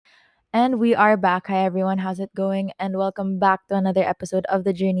And we are back. Hi, everyone. How's it going? And welcome back to another episode of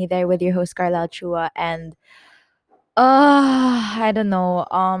The Journey There with your host, Carla Chua. And I don't know.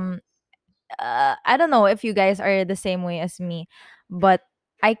 I don't know if you guys are the same way as me, but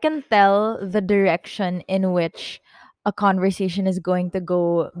I can tell the direction in which a conversation is going to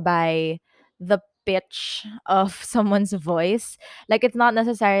go by the pitch of someone's voice. Like, it's not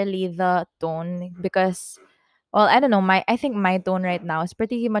necessarily the tone because well, I don't know. I think my tone right now is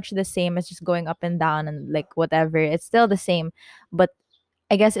pretty much the same as just going up and down and like whatever. It's still the same, but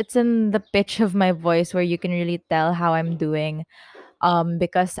I guess it's in the pitch of my voice where you can really tell how I'm doing.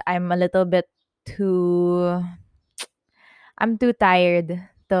 Because I'm a little bit too I'm too tired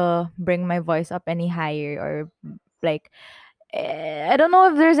to bring my voice up any higher or like I don't know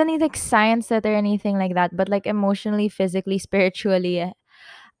if there's any like science that or anything like that, but like emotionally, physically, spiritually,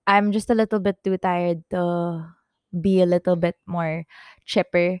 I'm just a little bit too tired to be a little bit more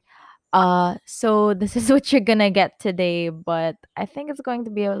chipper. So this is what you're gonna get today, but I think it's going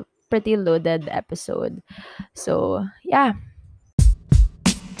to be a pretty loaded episode. So yeah.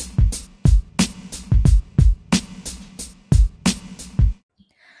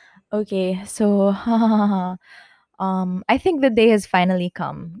 Okay, so I think the day has finally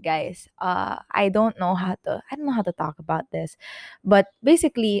come, guys. I don't know how to talk about this. But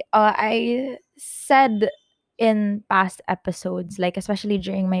basically, I said in past episodes, like especially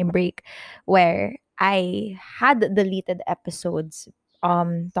during my break where I had deleted episodes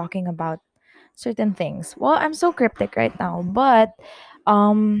talking about certain things. Well, I'm so cryptic right now, but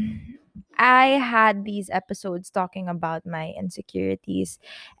um I had these episodes talking about my insecurities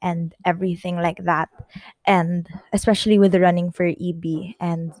and everything like that. And especially with the running for EB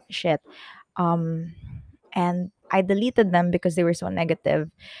and shit. Um and I deleted them because they were so negative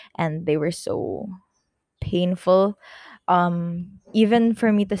and they were so painful. Even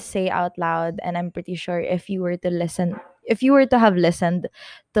for me to say out loud, and I'm pretty sure if you were to have listened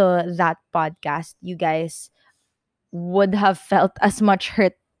to that podcast, you guys would have felt as much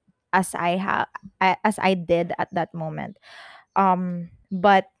hurt as I did at that moment.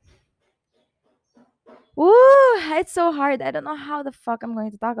 But woo, it's so hard. I don't know how the fuck I'm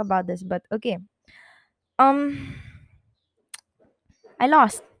going to talk about this, but okay. Um, I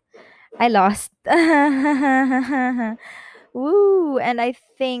lost. I lost. Woo! And I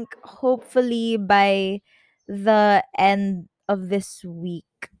think hopefully by the end of this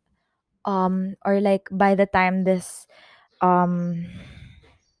week, or like by the time um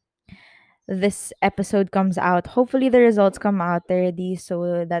this episode comes out, hopefully the results come out already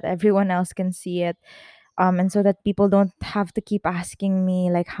so that everyone else can see it. And so that people don't have to keep asking me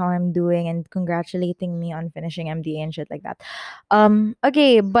like how I'm doing and congratulating me on finishing MDA and shit like that.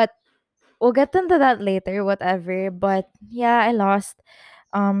 Okay, but we'll get into that later, whatever. But yeah, I lost.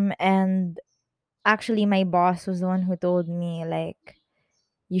 And actually my boss was the one who told me like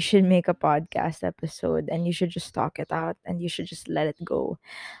you should make a podcast episode and you should just talk it out and you should just let it go.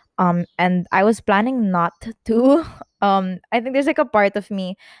 And I was planning not to. I think there's like a part of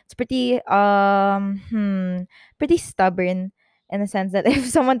me, it's pretty stubborn in the sense that if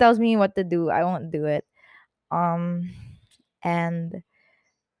someone tells me what to do, I won't do it. Um and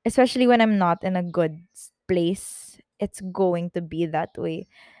especially when I'm not in a good place, it's going to be that way.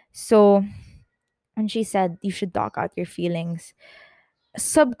 So when she said you should talk out your feelings,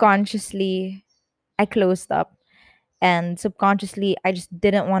 subconsciously I closed up, and subconsciously I just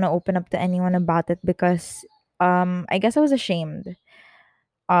didn't want to open up to anyone about it because I guess I was ashamed.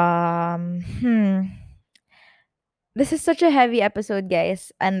 Um hmm this is such a heavy episode,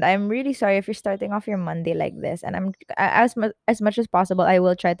 guys, and I'm really sorry if you're starting off your Monday like this, and as much as possible I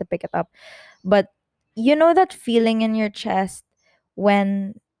will try to pick it up. But you know that feeling in your chest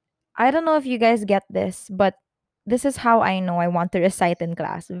when I don't know if you guys get this, but this is how I know I want to recite in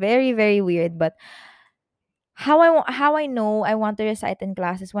class. Very very weird, but how I know I want to recite in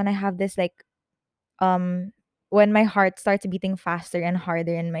class is when I have this like um when my heart starts beating faster and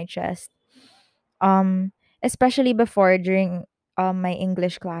harder in my chest. Um Especially before during my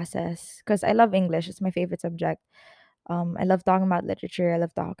English classes, cuz I love English. It's my favorite subject. I love talking about literature. I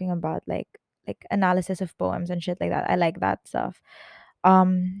love talking about like analysis of poems and shit like that. I like that stuff.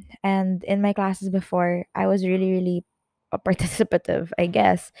 And in my classes before, I was really really participative, I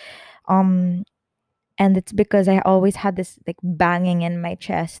guess. Um and it's because I always had this like banging in my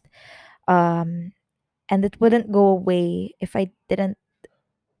chest. Um and it wouldn't go away if I didn't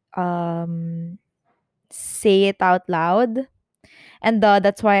um say it out loud. And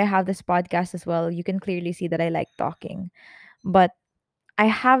that's why I have this podcast as well. You can clearly see that I like talking. But I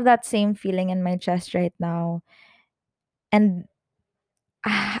have that same feeling in my chest right now. And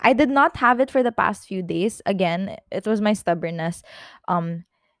I did not have it for the past few days. Again, it was my stubbornness um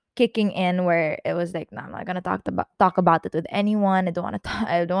kicking in, where it was like, no, I'm not gonna talk about it with anyone. I don't want to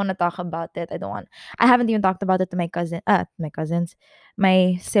I don't want to talk about it. I haven't even talked about it to my cousins,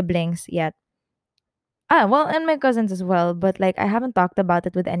 my siblings yet. Well, and my cousins as well, but like I haven't talked about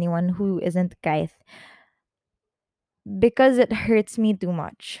it with anyone who isn't Kythe, because it hurts me too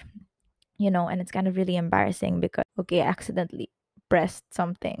much, and it's kind of really embarrassing because, okay, I accidentally pressed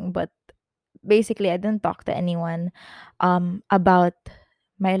something, but basically I didn't talk to anyone about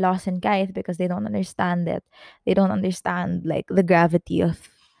my loss in Kythe, because they don't understand it. They don't understand like the gravity of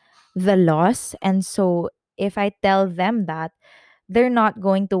the loss. And so if I tell them that, they're not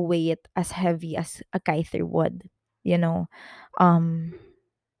going to weigh it as heavy as a Kyther would, you know. Um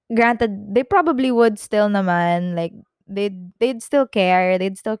Granted, they probably would still naman, like they'd still care,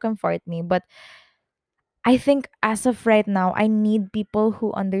 they'd still comfort me, but I think as of right now, I need people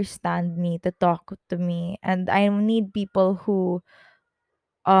who understand me to talk to me, and I need people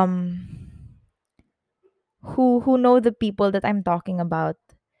um who know the people that I'm talking about,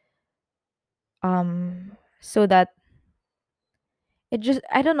 so that it just,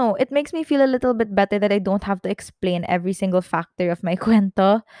 I don't know, it makes me feel a little bit better that I don't have to explain every single factor of my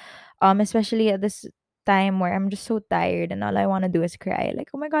cuento, especially at this time where I'm just so tired and all I want to do is cry. Like,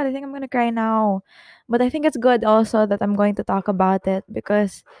 oh my god, I think I'm going to cry now. But I think it's good also that I'm going to talk about it,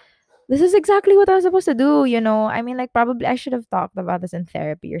 because this is exactly what I was supposed to do. I mean, like, probably I should have talked about this in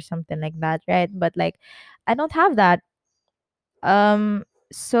therapy or something like that, right? But like, I don't have that.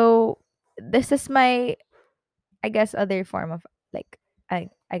 So this is my, I guess, other form of, like, I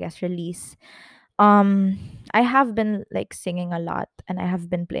guess, release. Um, I have been like singing a lot, and I have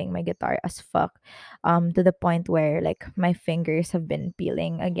been playing my guitar as fuck, to the point where like my fingers have been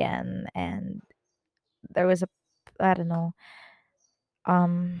peeling again, and there was a, I don't know,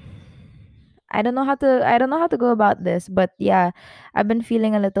 um I don't know how to go about this, but yeah, I've been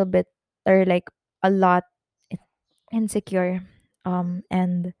feeling a little bit, or like a lot, in- insecure,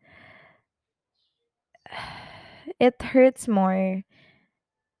 and it hurts more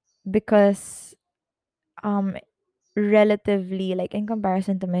because, um relatively, like, in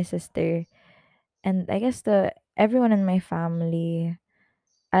comparison to my sister, and I guess the everyone in my family,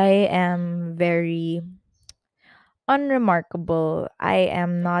 I am very unremarkable. I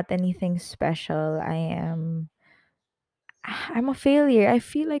am not anything special. I'm a failure. I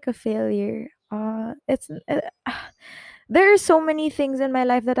feel like a failure. There are so many things in my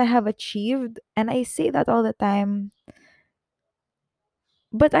life that I have achieved, and I say that all the time.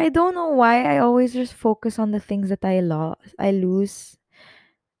 But I don't know why I always just focus on the things that I lose,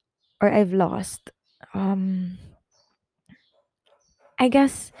 or I've lost. Um, I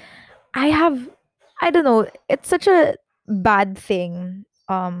guess I have. I don't know. It's such a bad thing.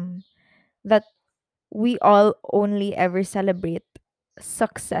 That we all only ever celebrate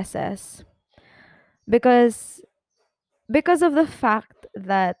successes, because of the fact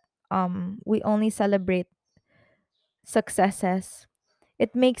that we only celebrate successes.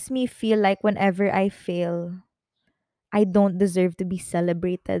 It makes me feel like whenever I fail, I don't deserve to be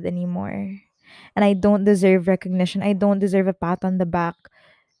celebrated anymore, and I don't deserve recognition. I don't deserve a pat on the back,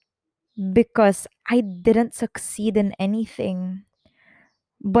 because I didn't succeed in anything.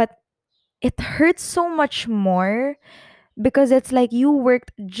 But it hurts so much more, because it's like you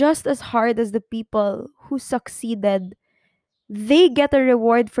worked just as hard as the people who succeeded. They get a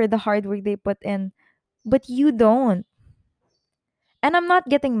reward for the hard work they put in, but you don't. And I'm not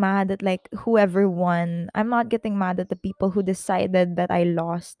getting mad at like whoever won. I'm not getting mad at the people who decided that I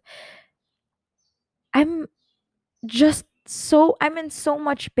lost. I'm I'm in so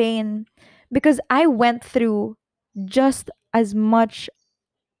much pain, because I went through just as much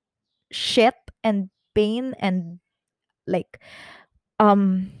shit and pain, and like,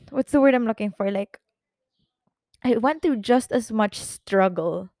 what's the word I'm looking for? Like, I went through just as much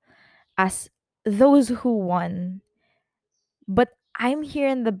struggle as those who won. But I'm here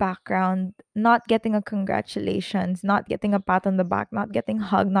in the background, not getting a congratulations, not getting a pat on the back, not getting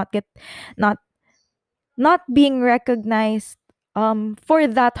hugged, not not being recognized for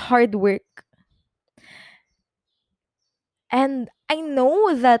that hard work. And I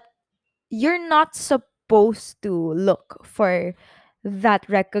know that you're not supposed to look for that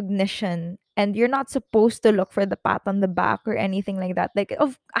recognition, and you're not supposed to look for the pat on the back or anything like that. Like,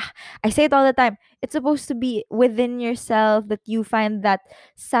 I say it all the time, it's supposed to be within yourself, that you find that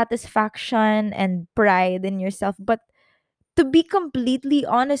satisfaction and pride in yourself. But to be completely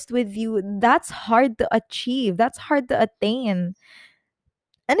honest with you, that's hard to achieve, that's hard to attain.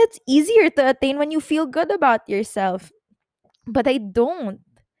 And it's easier to attain when you feel good about yourself. But I don't.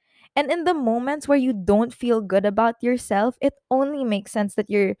 And in the moments where you don't feel good about yourself, it only makes sense that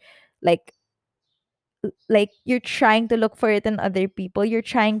you're like you're trying to look for it in other people. You're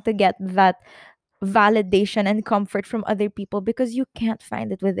trying to get that validation and comfort from other people because you can't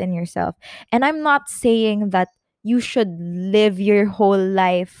find it within yourself. And I'm not saying that you should live your whole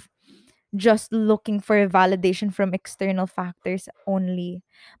life just looking for validation from external factors only.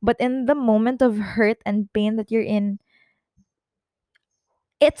 But in the moment of hurt and pain that you're in,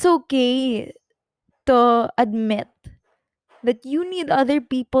 it's okay to admit that you need other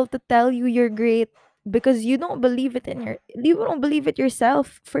people to tell you you're great because you don't believe it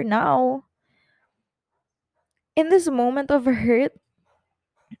yourself for now. In this moment of hurt,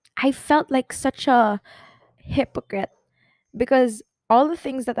 I felt like such a hypocrite because all the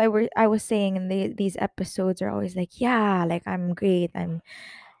things that I was saying in these episodes are always like, yeah, like I'm great, I'm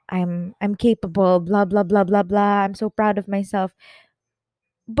capable, blah blah blah blah blah. I'm so proud of myself.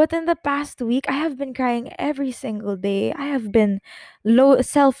 But in the past week, I have been crying every single day. I have been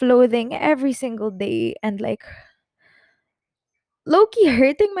self-loathing every single day and like low-key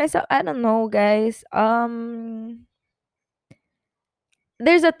hurting myself. I don't know, guys.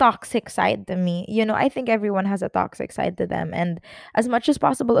 There's a toxic side to me. You know, I think everyone has a toxic side to them, and as much as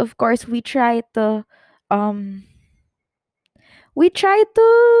possible, of course, um we try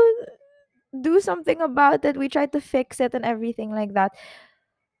to do something about it. We try to fix it and everything like that.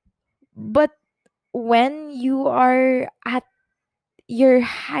 But when you are at your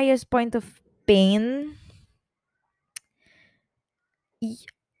highest point of pain, y-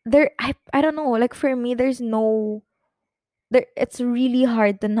 I don't know, like for me there's no there it's really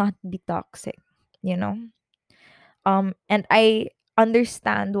hard to not be toxic, you know? And I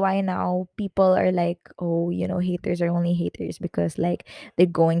understand why now people are like, oh, you know, haters are only haters because like they're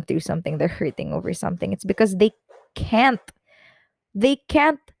going through something, they're hurting over something. It's because can't they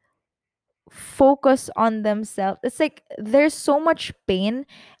can't focus on themselves. It's like there's so much pain,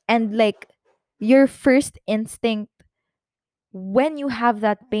 and like your first instinct when you have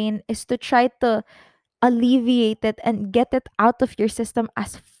that pain is to try to alleviate it and get it out of your system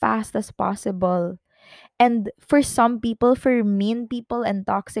as fast as possible. And for some people, for mean people and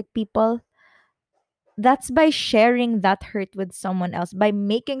toxic people, that's by sharing that hurt with someone else, by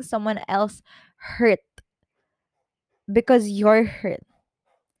making someone else hurt because you're hurt.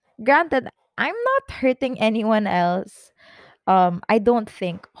 Granted, I'm not hurting anyone else. I don't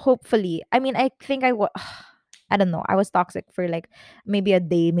think. Hopefully, I mean, I think I don't know. I was toxic for like maybe a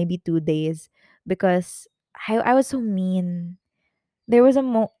day, maybe 2 days, because I was so mean. There was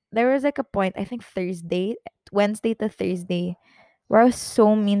like a point, I think Wednesday to Thursday, where I was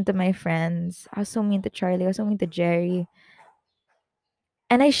so mean to my friends. I was so mean to Charlie. I was so mean to Jerry.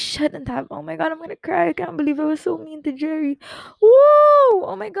 And I shouldn't have. Oh my god, I'm gonna cry. I can't believe I was so mean to Jerry. Whoa!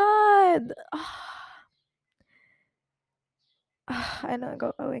 Oh my god. I don't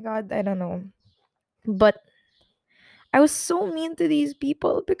go. Oh my god, I don't know. But I was so mean to these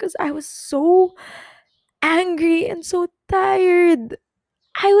people because I was so angry and so tired.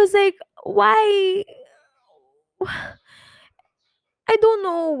 I was like, why? I don't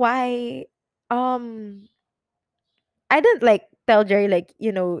know why. Um, I didn't like tell Jerry like,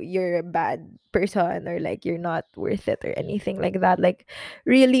 you know, you're a bad person or like you're not worth it or anything like that. Like,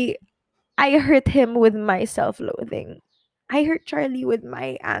 really, I hurt him with my self-loathing. I hurt Charlie with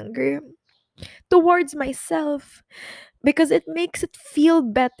my anger towards myself because it makes it feel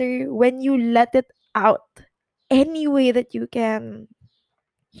better when you let it out any way that you can.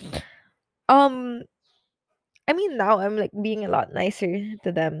 Um, I mean, now I'm like being a lot nicer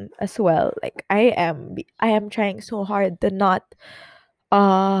to them as well. Like I am trying so hard to not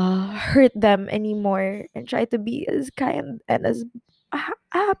hurt them anymore and try to be as kind and as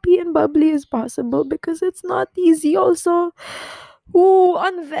happy and bubbly as possible because it's not easy also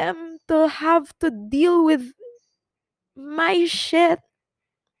on them to have to deal with my shit.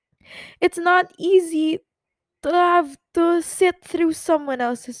 It's not easy to have to sit through someone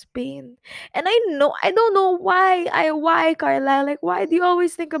else's pain. And I don't know why Carla, like why do you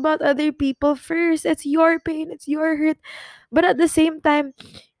always think about other people first? It's your pain, it's your hurt. But at the same time,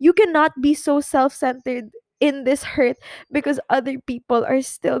 you cannot be so self-centered in this hurt because other people are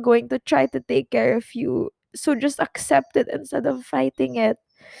still going to try to take care of you. So just accept it instead of fighting it.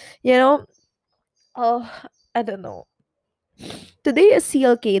 You know? Oh, I don't know. Today is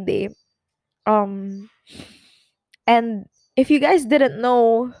CLK day. Um and if you guys didn't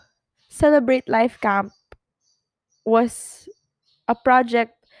know, Celebrate Life Camp was a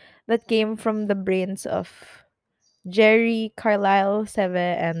project that came from the brains of Jerry, Carlisle, Seve,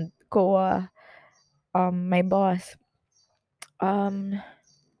 and Koa, my boss. Um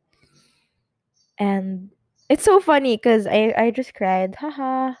and it's so funny because I just cried.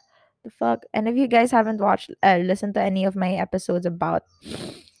 Haha. The fuck. And if you guys haven't watched listened to any of my episodes about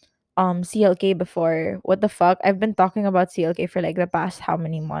CLK before, what the fuck? I've been talking about CLK for like the past how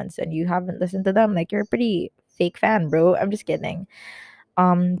many months and you haven't listened to them? Like you're a pretty fake fan, bro. I'm just kidding.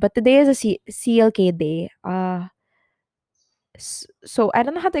 But today is a CLK day. So I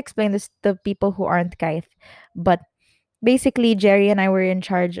don't know how to explain this to people who aren't Kythe, but basically Jerry and I were in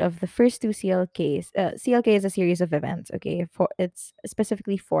charge of the first two CLKs. CLK is a series of events, okay? For it's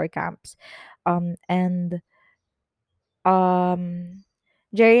specifically four camps. And um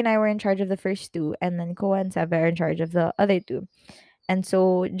Jerry and I were in charge of the first two, and then Koa and Seba are in charge of the other two. And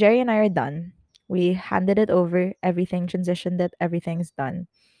so Jerry and I are done. We handed it over, everything transitioned it, everything's done.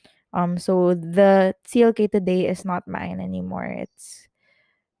 So the CLK today is not mine anymore.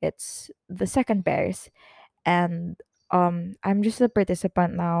 It's the second pairs. And I'm just a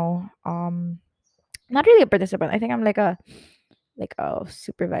participant now. Not really a participant. I think I'm like a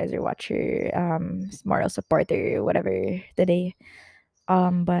supervisor, watcher, moral supporter, whatever today.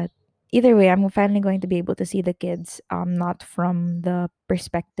 But either way, I'm finally going to be able to see the kids, not from the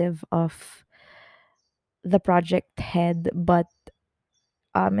perspective of the project head, but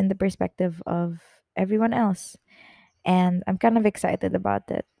in the perspective of everyone else. And I'm kind of excited about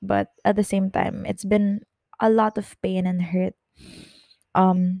it. But at the same time, it's been a lot of pain and hurt.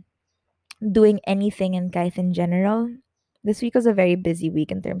 Um, Doing anything in Kythe in general. This week was a very busy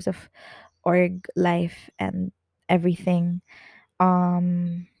week in terms of org life and everything.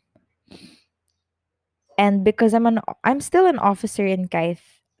 Um, and because I'm still an officer in Kythe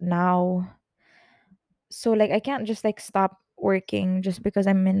now, so like I can't just like stop working just because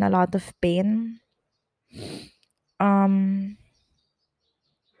I'm in a lot of pain. Um,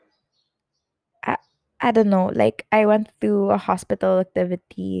 I, I don't know. Like I went through a hospital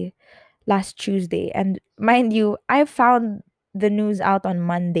activity last Tuesday, and mind you, I found the news out on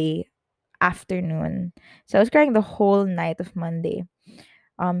Monday afternoon. So I was crying the whole night of Monday.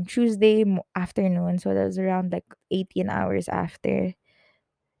 Tuesday afternoon, so that was around like 18 hours after.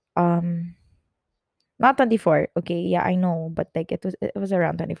 Um, Not 24. Okay, yeah, I know, but like it was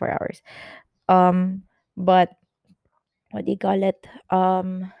around 24 hours. Um, but what do you call it?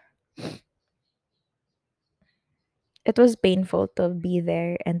 It was painful to be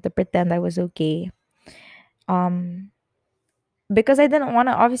there and to pretend I was okay. Um, because I didn't want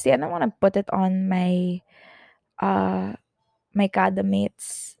to put it on uh my CADA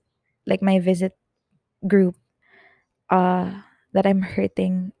mates, like my visit group, that I'm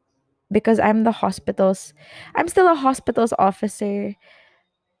hurting because I'm still a hospital's officer.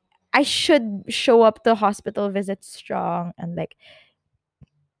 I should show up to hospital visits strong and like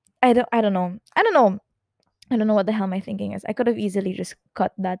I don't know. I don't know. I don't know what the hell my thinking is. I could have easily just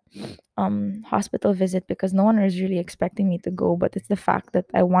cut that hospital visit because no one was really expecting me to go, but it's the fact that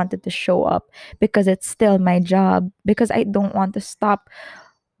I wanted to show up because it's still my job, because I don't want to stop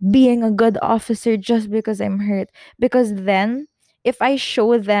being a good officer just because I'm hurt. Because then if I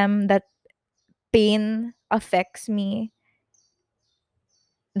show them that pain affects me,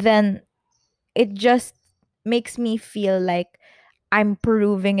 then it just makes me feel like I'm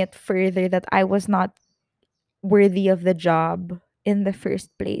proving it further that I was not worthy of the job in the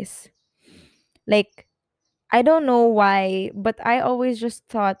first place. Like, I don't know why, but I always just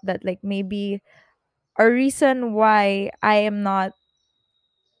thought that, like, maybe a reason why I am not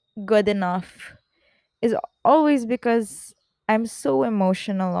good enough is always because I'm so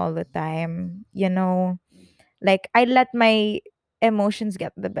emotional all the time, you know? Like, I let my emotions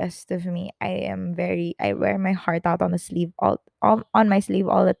get the best of me. I wear my heart out on the sleeve all on my sleeve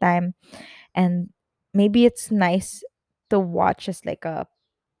all the time. And maybe it's nice to watch as like a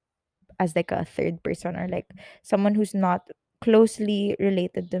third person, or like someone who's not closely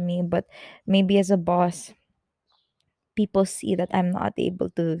related to me, but maybe as a boss, people see that I'm not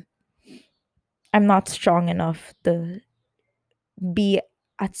strong enough to be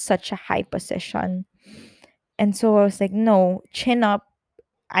at such a high position. And so I was like, no, chin up.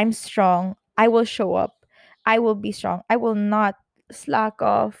 I'm strong. I will show up. I will be strong. I will not slack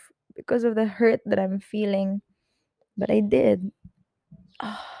off because of the hurt that I'm feeling. But I did.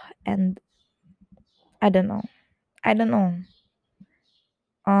 And I don't know. I don't know.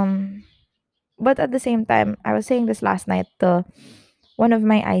 Um but at the same time, I was saying this last night to one of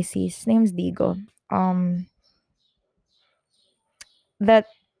my ICs, his name's Digo. That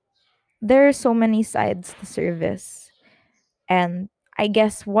there are so many sides to service. And I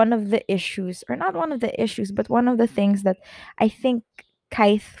guess one of the issues, or not one of the issues, but one of the things that I think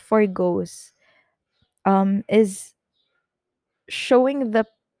Kythe forgoes is showing the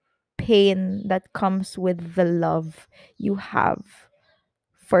pain that comes with the love you have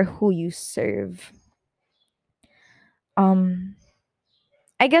for who you serve. Um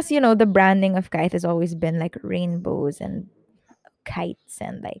I guess the branding of Kythe has always been like rainbows and kites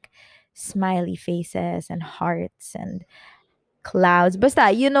and like smiley faces and hearts and clouds.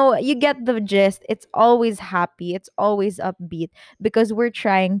 Basta, you get the gist. It's always happy. It's always upbeat because we're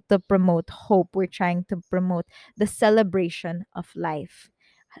trying to promote hope. We're trying to promote the celebration of life.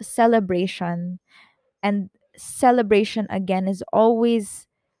 Celebration, and celebration again is always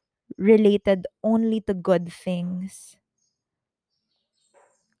related only to good things.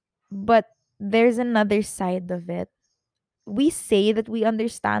 But there's another side of it. We say that we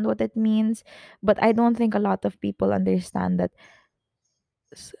understand what it means, but I don't think a lot of people understand that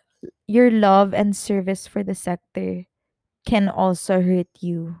s- your love and service for the sector can also hurt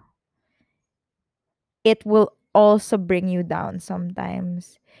you. It will also bring you down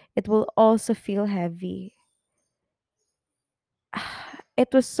sometimes. It will also feel heavy.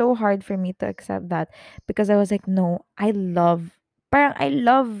 It was so hard for me to accept that because I was like, no, parang I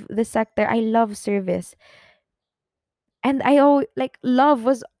love the sector. I love service. And I always like love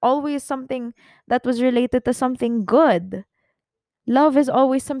was always something that was related to something good. Love is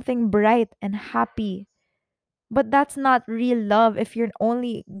always something bright and happy. But that's not real love if you're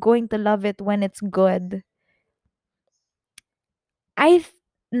only going to love it when it's good.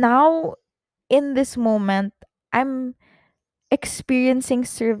 Now in this moment, I'm experiencing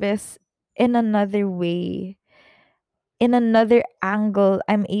service in another way. In another angle,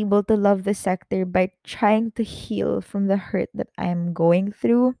 I'm able to love the sector by trying to heal from the hurt that I'm going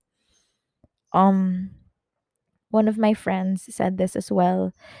through. Um One of my friends said this as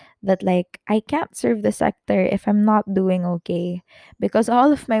well, that like I can't serve the sector if I'm not doing okay because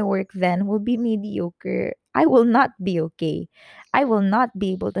all of my work then will be mediocre. I will not be okay. I will not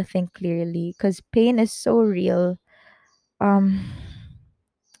be able to think clearly because pain is so real. um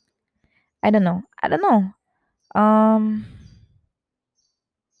I don't know. I don't know. um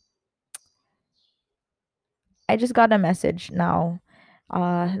I just got a message now.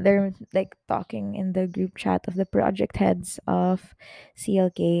 They're like talking in the group chat of the project heads of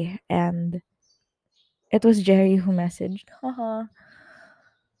CLK, and it was Jerry who messaged. Haha.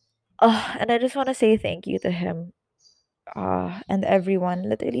 And I just want to say thank you to him, and everyone,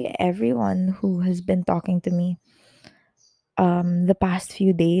 literally everyone who has been talking to me the past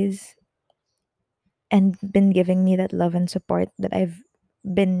few days and been giving me that love and support that I've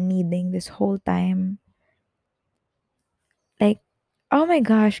been needing this whole time. Like, oh my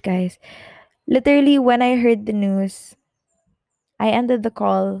gosh, guys. Literally, when I heard the news, I ended the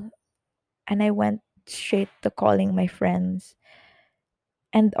call and I went straight to calling my friends.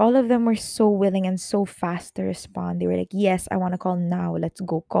 And all of them were so willing and so fast to respond. They were like, "Yes, I want to call now. Let's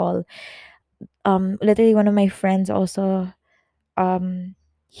go call." Literally one of my friends also, um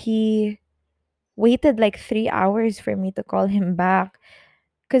he waited like 3 hours for me to call him back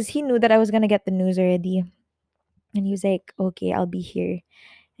cuz he knew that I was going to get the news already. And he was like, "Okay, I'll be here."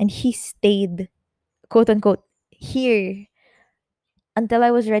 And he stayed, quote unquote, here until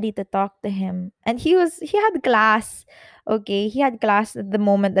I was ready to talk to him. And he had class. Okay, he had class at the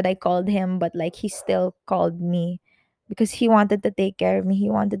moment that I called him, but like he still called me because he wanted to take care of me. He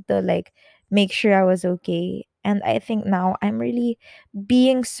wanted to like make sure I was okay. And I think now I'm really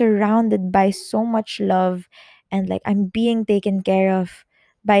being surrounded by so much love, and like I'm being taken care of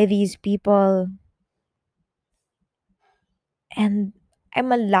by these people, and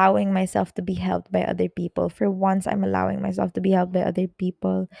I'm allowing myself to be helped by other people. For once, I'm allowing myself to be helped by other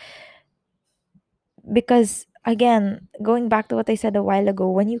people because again, going back to what I said a while ago,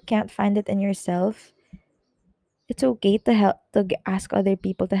 when you can't find it in yourself, it's okay to ask other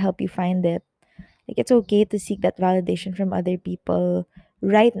people to help you find it. Like it's okay to seek that validation from other people,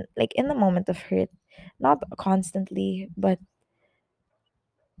 right? Like in the moment of hurt, not constantly, but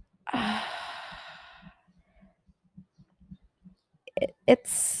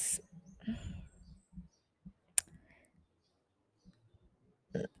it's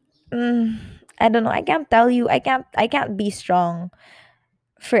mm, I don't know. I can't tell you. I can't be strong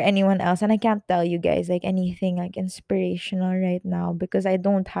for anyone else, and I can't tell you guys like anything like inspirational right now because I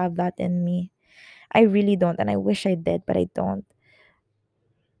don't have that in me. I really don't, and I wish I did, but I don't.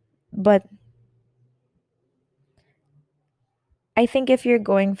 But I think if you're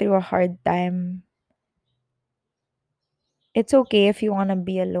going through a hard time, it's okay if you want to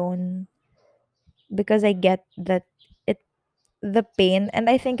be alone because I get that it the pain, and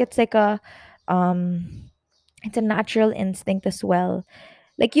I think it's like um a natural instinct as well.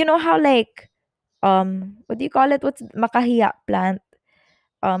 Like how like what do you call it? What's makahiya plant?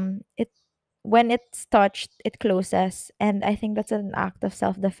 It when it's touched, it closes, and I think that's an act of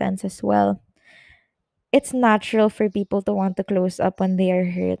self-defense as well. It's natural for people to want to close up when they are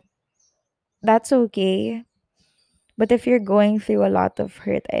hurt. That's okay. But if you're going through a lot of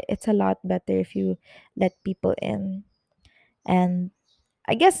hurt, it's a lot better if you let people in. And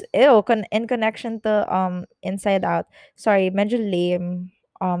I guess in connection to Inside Out. Sorry, medyo lame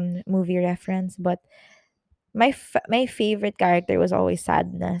movie reference, but my favorite character was always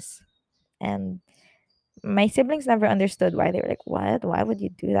Sadness. And my siblings never understood why. They were like, "What? Why would you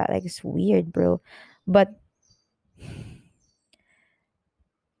do that? Like, it's weird, bro." But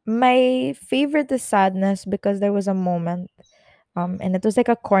my favorite is Sadness because there was a moment, and it was like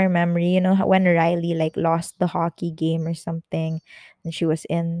a core memory, when Riley like lost the hockey game or something, and she was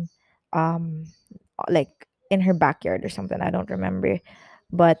in, um, like in her backyard or something. I don't remember,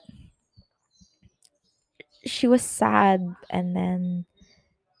 but she was sad, and then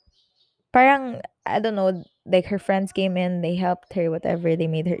parang I don't know, like her friends came in, they helped her, whatever,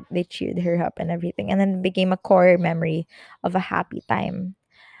 they cheered her up and everything, and then it became a core memory of a happy time.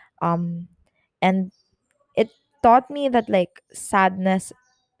 Um, and it taught me that like sadness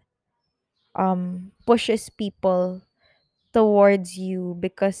pushes people towards you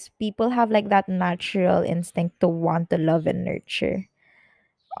because people have like that natural instinct to want to love and nurture,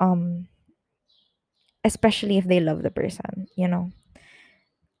 um especially if they love the person.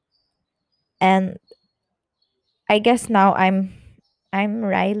 And I guess now I'm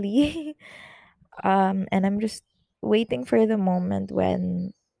Riley. And I'm just waiting for the moment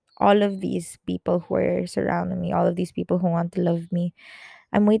when all of these people who are surrounding me, all of these people who want to love me,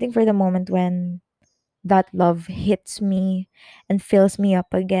 I'm waiting for the moment when that love hits me and fills me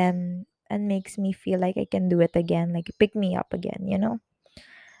up again and makes me feel like I can do it again, like pick me up again.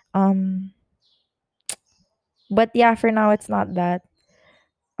 Um but yeah, for now it's not that.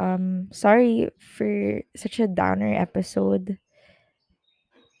 Sorry for such a downer episode.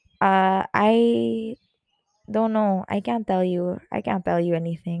 I don't know. I can't tell you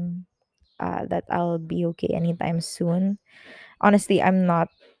anything that I'll be okay anytime soon. Honestly, I'm not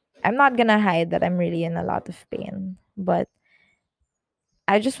gonna hide that I'm really in a lot of pain. But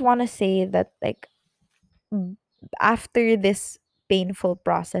I just wanna say that like m- after this painful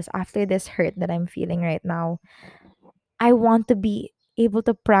process, after this hurt that I'm feeling right now, I want to be able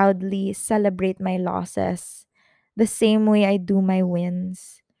to proudly celebrate my losses the same way I do my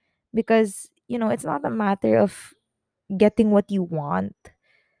wins. Because, it's not a matter of getting what you want,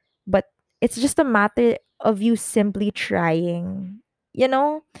 but it's just a matter of you simply trying. You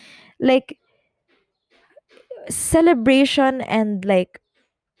know? Like celebration and like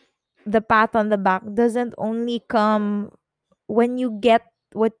the pat on the back doesn't only come when you get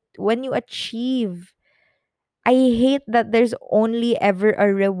when you achieve. I hate that there's only ever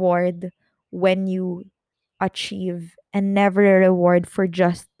a reward when you achieve and never a reward for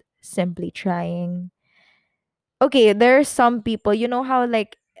just simply trying. Okay, there are some people, you know how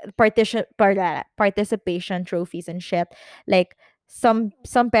like participation trophies and shit, like some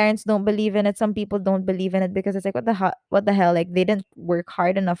parents don't believe in it, some people don't believe in it because it's like what the hell, like they didn't work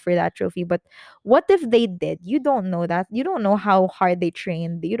hard enough for that trophy. But what if they did? You don't know that. You don't know how hard they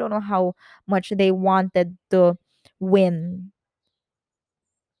trained. You don't know how much they wanted to win.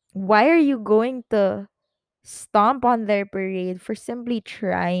 Why are you going to stomp on their parade for simply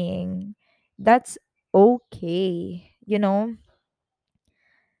trying? That's okay.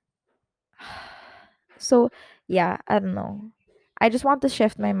 So yeah, I don't know. I just want to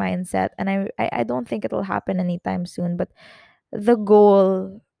shift my mindset, and I don't think it'll happen anytime soon. But the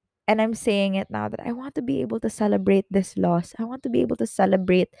goal, and I'm saying it now, that I want to be able to celebrate this loss. I want to be able to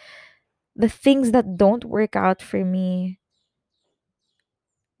celebrate the things that don't work out for me,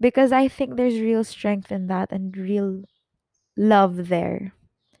 because I think there's real strength in that and real love there.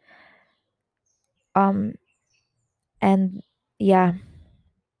 Um and yeah,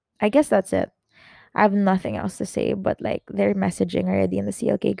 I guess that's it. I have nothing else to say, but like they're messaging already in the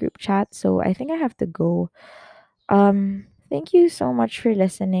CLK group chat, so I think I have to go. Thank you so much for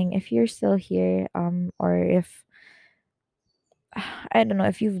listening. If you're still here, or if I don't know,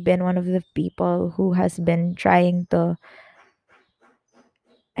 if you've been one of the people who has been trying to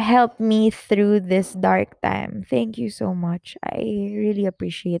help me through this dark time, thank you so much. I really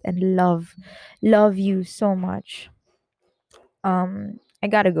appreciate and love you so much. I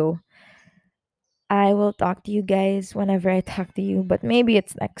gotta go. I will talk to you guys whenever I talk to you, but maybe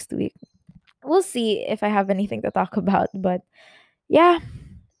it's next week. We'll see if I have anything to talk about. But yeah,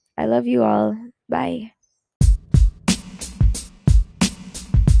 I love you all. Bye.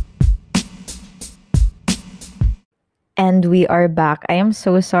 And we are back. I am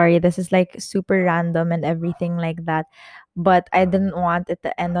so sorry. This is like super random and everything like that. But I didn't want it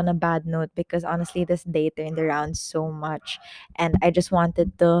to end on a bad note because honestly, this day turned around so much. And I just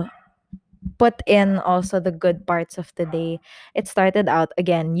wanted to put in also the good parts of the day. It started out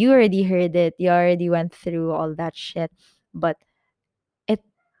again. You already heard it. You already went through all that shit. But it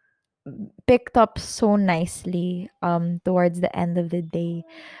picked up so nicely towards the end of the day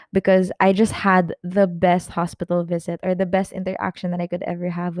because I just had the best hospital visit or the best interaction that I could ever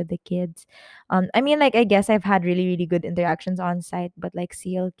have with the kids. I mean, like, I guess I've had really really good interactions on site, but like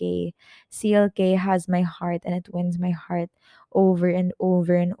CLK has my heart and it wins my heart over and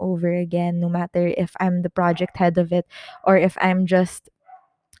over and over again, no matter if I'm the project head of it or if I'm just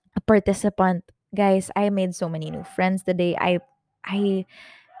a participant. Guys, I made so many new friends today. I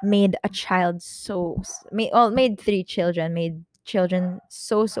made a child made three children, made children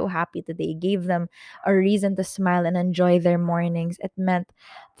so happy today, gave them a reason to smile and enjoy their mornings. It meant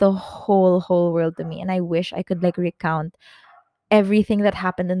the whole world to me, and I wish I could like recount everything that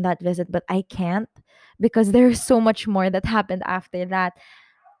happened in that visit, but I can't because there's so much more that happened after that.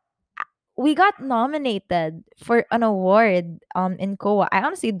 We got nominated for an award in COA. I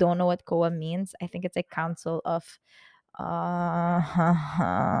honestly don't know what COA means. I think it's a council of I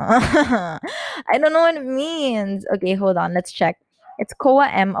don't know what it means. Okay, hold on. Let's check. It's COA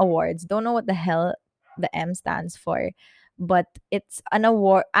M Awards. Don't know what the hell the M stands for, but it's an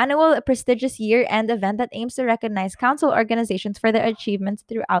award annual prestigious year-end event that aims to recognize council organizations for their achievements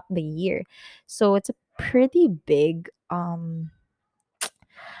throughout the year. So it's a pretty big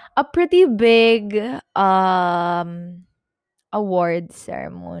award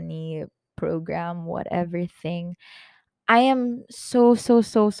ceremony program, whatever thing. I am so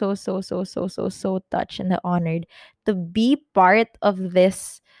touched and honored to be part of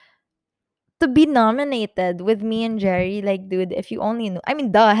this, to be nominated with me and Jerry. Like, dude, if you only knew. I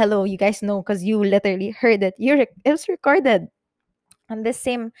mean, duh, hello, you guys know because you literally heard it. It was recorded on this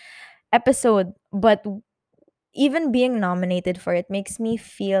same episode. But even being nominated for it makes me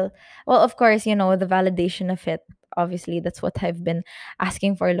feel, well, of course, the validation of it. Obviously, that's what I've been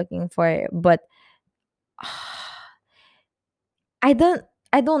asking for, looking for. But I don't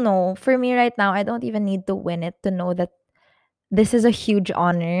I don't know. For me right now, I don't even need to win it to know that this is a huge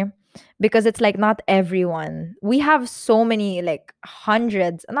honor because it's like not everyone. We have so many, like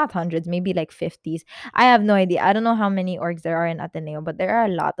hundreds, not hundreds, maybe like 50s. I have no idea. I don't know how many orgs there are in Ateneo, but there are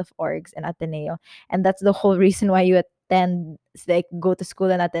a lot of orgs in Ateneo. And that's the whole reason why you attend, like go to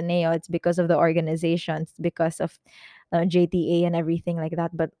school in Ateneo. It's because of the organizations, because of JTA and everything like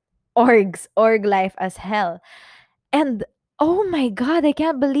that. But org life as hell. And oh my god, I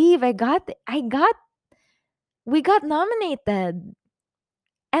can't believe we got nominated.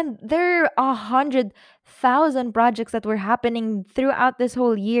 And there are 100,000 projects that were happening throughout this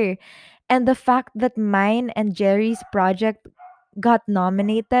whole year. And the fact that mine and Jerry's project got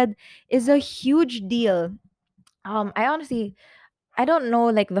nominated is a huge deal. I don't know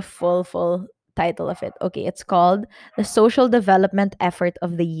like the full title of it. Okay, it's called the Social Development Effort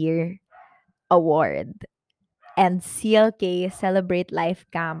of the Year Award. And CLK Celebrate Life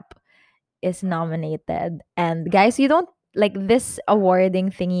Camp is nominated. And guys, you don't like this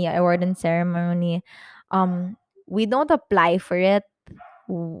awarding ceremony. Um, we don't apply for it.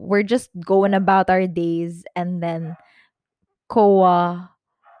 We're just going about our days, and then COA.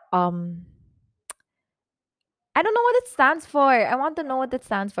 Um, I don't know what it stands for. I want to know what it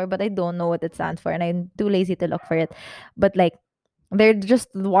stands for, but I don't know what it stands for, and I'm too lazy to look for it. But like, they're just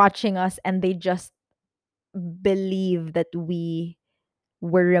watching us, and they just believe that we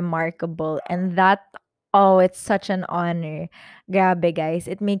were remarkable, and that, oh, it's such an honor. Grabe, guys,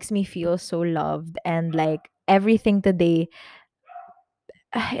 it makes me feel so loved, and like everything today,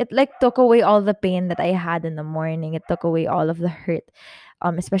 it like took away all the pain that I had in the morning. It took away all of the hurt.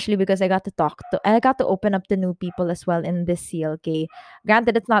 Especially because I got to open up to new people as well in this CLK.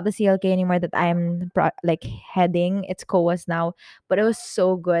 Granted, it's not the CLK anymore that like heading. It's COAS now, but it was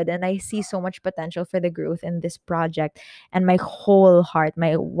so good, and I see so much potential for the growth in this project. And my whole heart,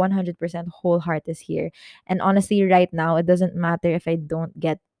 my 100% whole heart is here. And honestly, right now, it doesn't matter if I didn't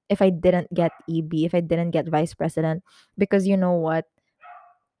get EB, if I didn't get vice president, because you know what?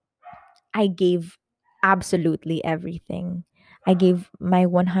 I gave absolutely everything. I gave my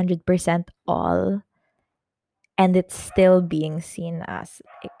 100% all, and it's still being seen as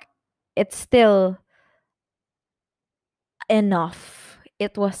like it's still enough.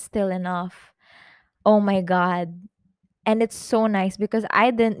 It was still enough. Oh my god. And it's so nice because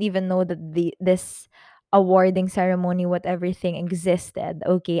I didn't even know that this awarding ceremony, what everything existed.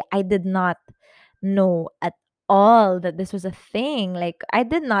 Okay, I did not know at all that this was a thing. Like, I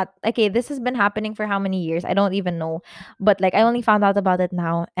did not, okay, this has been happening for how many years? I don't even know. But like, I only found out about it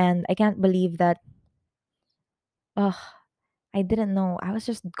now, and I can't believe that, ugh, I didn't know. I was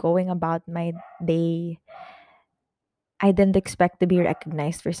just going about my day. I didn't expect to be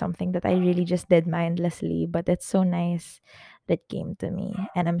recognized for something that I really just did mindlessly, but it's so nice that came to me.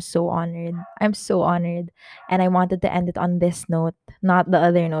 And I'm so honored. I'm so honored. And I wanted to end it on this note, not the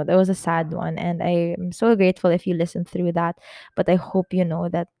other note. It was a sad one. And I'm so grateful if you listened through that. But I hope you know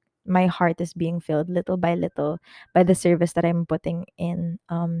that my heart is being filled little by little by the service that I'm putting in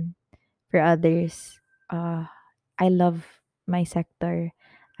for others. I love my sector.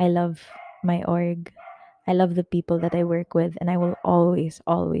 I love my org. I love the people that I work with, and I will always,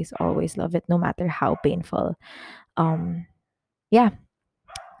 always, always love it, no matter how painful. Um, yeah,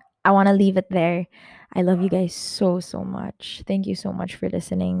 I want to leave it there. I love you guys so, so much. Thank you so much for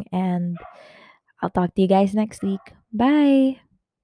listening, and I'll talk to you guys next week. Bye.